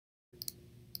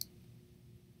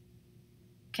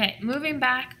Okay, moving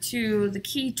back to the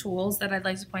key tools that I'd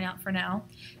like to point out for now.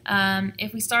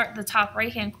 If we start at the top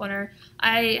right-hand corner,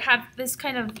 I have this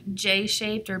kind of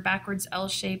J-shaped or backwards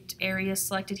L-shaped area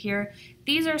selected here.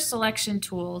 These are selection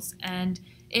tools, and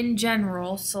in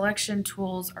general, selection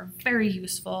tools are very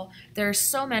useful. There are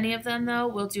so many of them, though.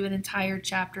 We'll do an entire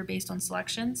chapter based on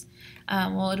selections.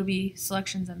 Well, it'll be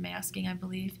selections and masking, I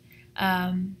believe.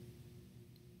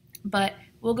 But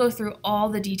we'll go through all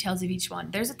the details of each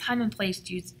one. There's a time and place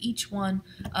to use each one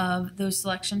of those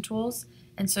selection tools,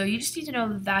 and so you just need to know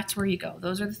that that's where you go.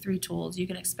 Those are the three tools. You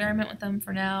can experiment with them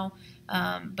for now,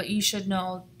 but you should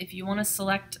know if you want to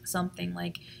select something,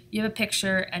 like you have a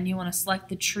picture and you want to select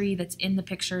the tree that's in the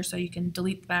picture so you can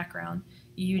delete the background,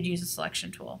 you would use a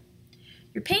selection tool.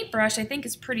 Your paintbrush, I think,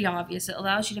 is pretty obvious. It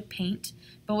allows you to paint,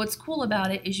 but what's cool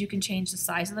about it is you can change the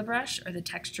size of the brush or the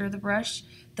texture of the brush,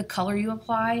 the color you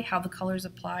apply, how the color is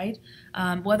applied,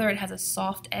 whether it has a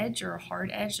soft edge or a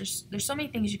hard edge. There's so many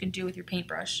things you can do with your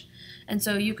paintbrush. And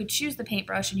so you could choose the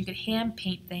paintbrush and you could hand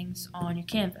paint things on your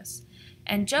canvas.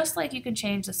 And just like you can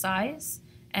change the size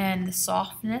and the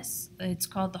softness, it's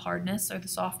called the hardness or the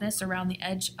softness around the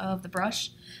edge of the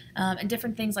brush, and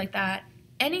different things like that,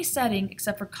 any setting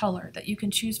except for color that you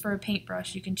can choose for a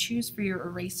paintbrush, you can choose for your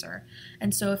eraser.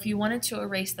 And so if you wanted to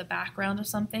erase the background of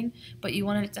something, but you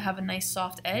wanted it to have a nice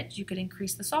soft edge, you could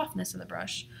increase the softness of the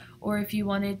brush. Or if you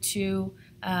wanted to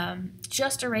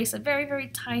just erase a very, very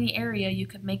tiny area, you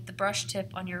could make the brush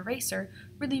tip on your eraser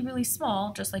really, really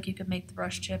small, just like you could make the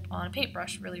brush tip on a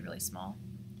paintbrush really, really small.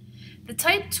 The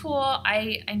type tool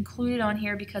I included on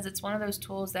here because it's one of those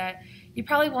tools that you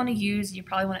probably want to use. You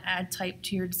probably want to add type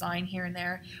to your design here and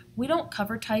there. We don't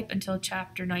cover type until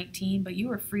chapter 19, but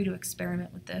you are free to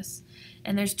experiment with this.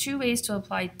 And there's two ways to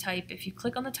apply type. If you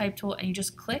click on the type tool and you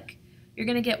just click, you're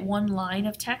going to get one line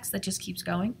of text that just keeps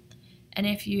going. And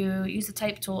if you use the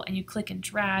type tool and you click and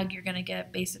drag, you're going to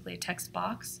get basically a text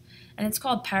box. And it's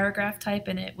called paragraph type,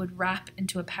 and it would wrap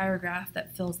into a paragraph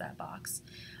that fills that box.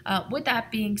 With that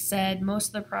being said, most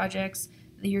of the projects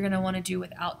you're going to want to do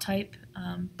without type.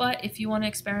 But if you want to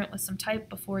experiment with some type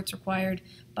before it's required,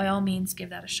 by all means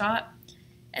give that a shot.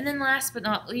 And then last but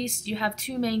not least, you have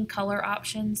two main color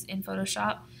options in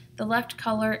Photoshop. The left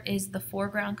color is the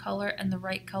foreground color and the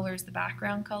right color is the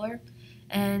background color.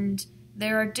 And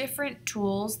there are different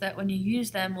tools that when you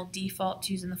use them will default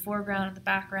to using the foreground and the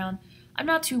background. I'm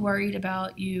not too worried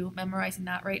about you memorizing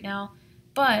that right now,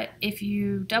 but if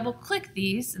you double click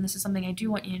these, and this is something I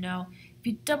do want you to know, if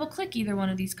you double click either one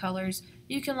of these colors,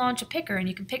 you can launch a picker and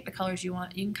you can pick the colors you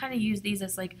want. You can kind of use these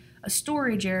as like a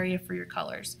storage area for your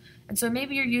colors. And so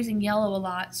maybe you're using yellow a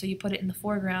lot, so you put it in the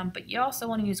foreground, but you also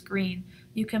want to use green.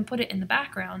 You can put it in the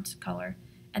background color.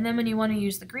 And then when you want to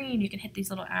use the green, you can hit these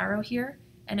little arrow here,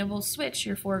 and it will switch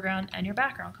your foreground and your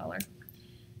background color.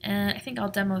 And I think I'll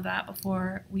demo that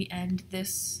before we end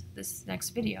this next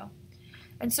video.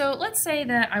 And so let's say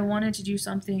that I wanted to do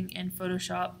something in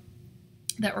Photoshop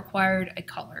that required a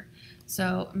color.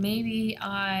 So maybe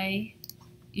I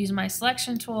use my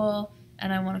selection tool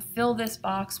and I want to fill this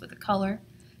box with a color.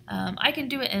 I can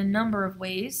do it in a number of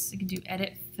ways. I can do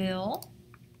edit fill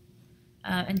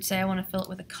and say I want to fill it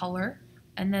with a color.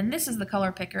 And then this is the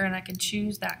color picker and I can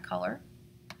choose that color.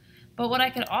 But what I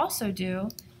could also do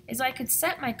is I could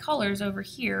set my colors over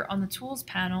here on the Tools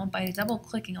panel by double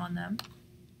clicking on them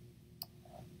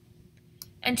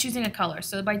and choosing a color.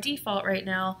 So by default right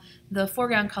now, the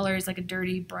foreground color is like a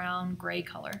dirty brown gray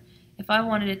color. If I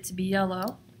wanted it to be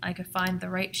yellow, I could find the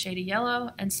right shade of yellow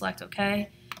and select OK.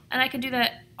 And I can do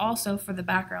that also for the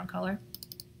background color.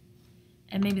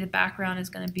 And maybe the background is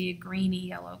going to be a greeny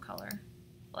yellow color,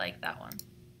 like that one.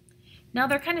 Now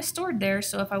they're kind of stored there,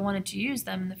 so if I wanted to use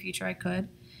them in the future, I could.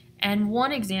 And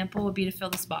one example would be to fill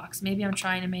this box. Maybe I'm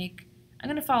going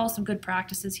to follow some good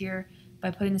practices here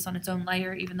by putting this on its own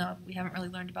layer, even though we haven't really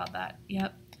learned about that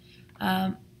yet.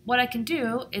 What I can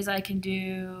do is I can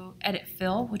do edit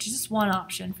fill, which is just one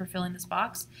option for filling this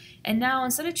box. And now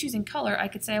instead of choosing color, I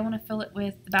could say I want to fill it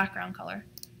with the background color,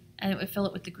 and it would fill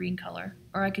it with the green color.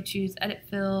 Or I could choose edit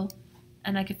fill,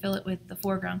 and I could fill it with the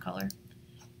foreground color.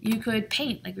 You could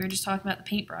paint, like we were just talking about the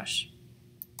paintbrush.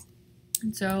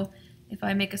 And so if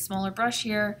I make a smaller brush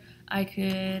here, I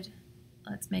could,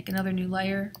 let's make another new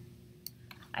layer.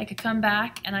 I could come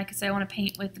back and I could say I want to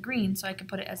paint with the green, so I can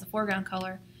put it as a foreground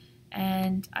color.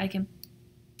 And I can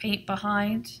paint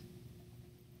behind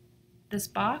this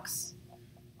box.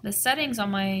 The settings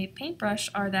on my paintbrush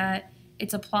are that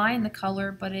it's applying the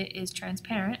color, but it is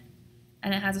transparent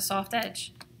and it has a soft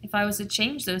edge. If I was to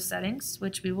change those settings,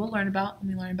 which we will learn about when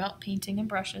we learn about painting and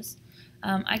brushes,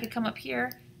 I could come up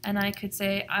here and I could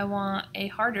say I want a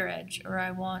harder edge or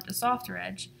I want a softer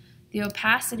edge. The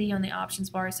opacity on the options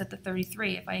bar is set to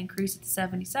 33. If I increase it to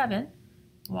 77,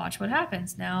 watch what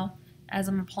happens. Now, as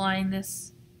I'm applying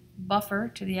this buffer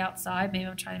to the outside, maybe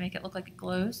I'm trying to make it look like it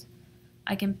glows,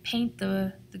 I can paint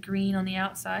the green on the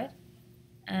outside,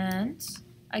 and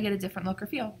I get a different look or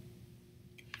feel.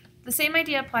 The same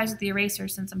idea applies with the eraser.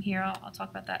 Since I'm here, I'll talk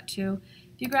about that too.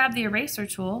 If you grab the eraser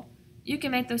tool, you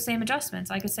can make those same adjustments.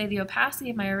 I could say the opacity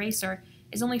of my eraser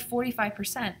is only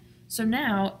 45%. So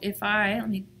now if let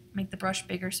me make the brush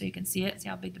bigger so you can see it, see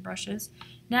how big the brush is.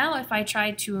 Now if I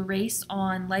tried to erase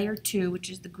on layer 2, which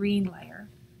is the green layer,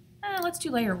 let's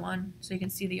do layer 1 so you can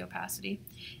see the opacity.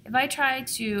 If I try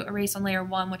to erase on layer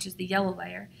 1, which is the yellow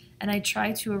layer, and I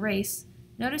try to erase,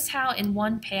 notice how in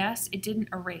one pass it didn't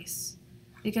erase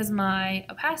because my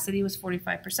opacity was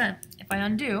 45%. If I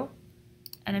undo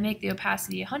and I make the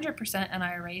opacity 100% and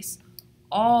I erase,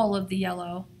 all of the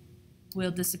yellow will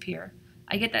disappear.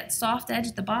 I get that soft edge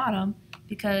at the bottom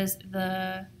because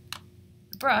the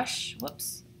brush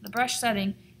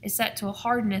setting is set to a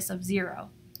hardness of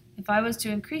 0. If I was to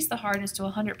increase the hardness to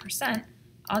 100%,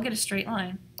 I'll get a straight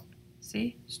line.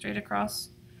 See? Straight across.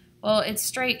 Well, it's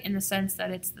straight in the sense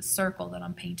that it's the circle that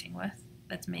I'm painting with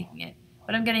that's making it.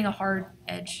 But I'm getting a hard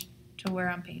edge to where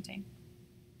I'm painting.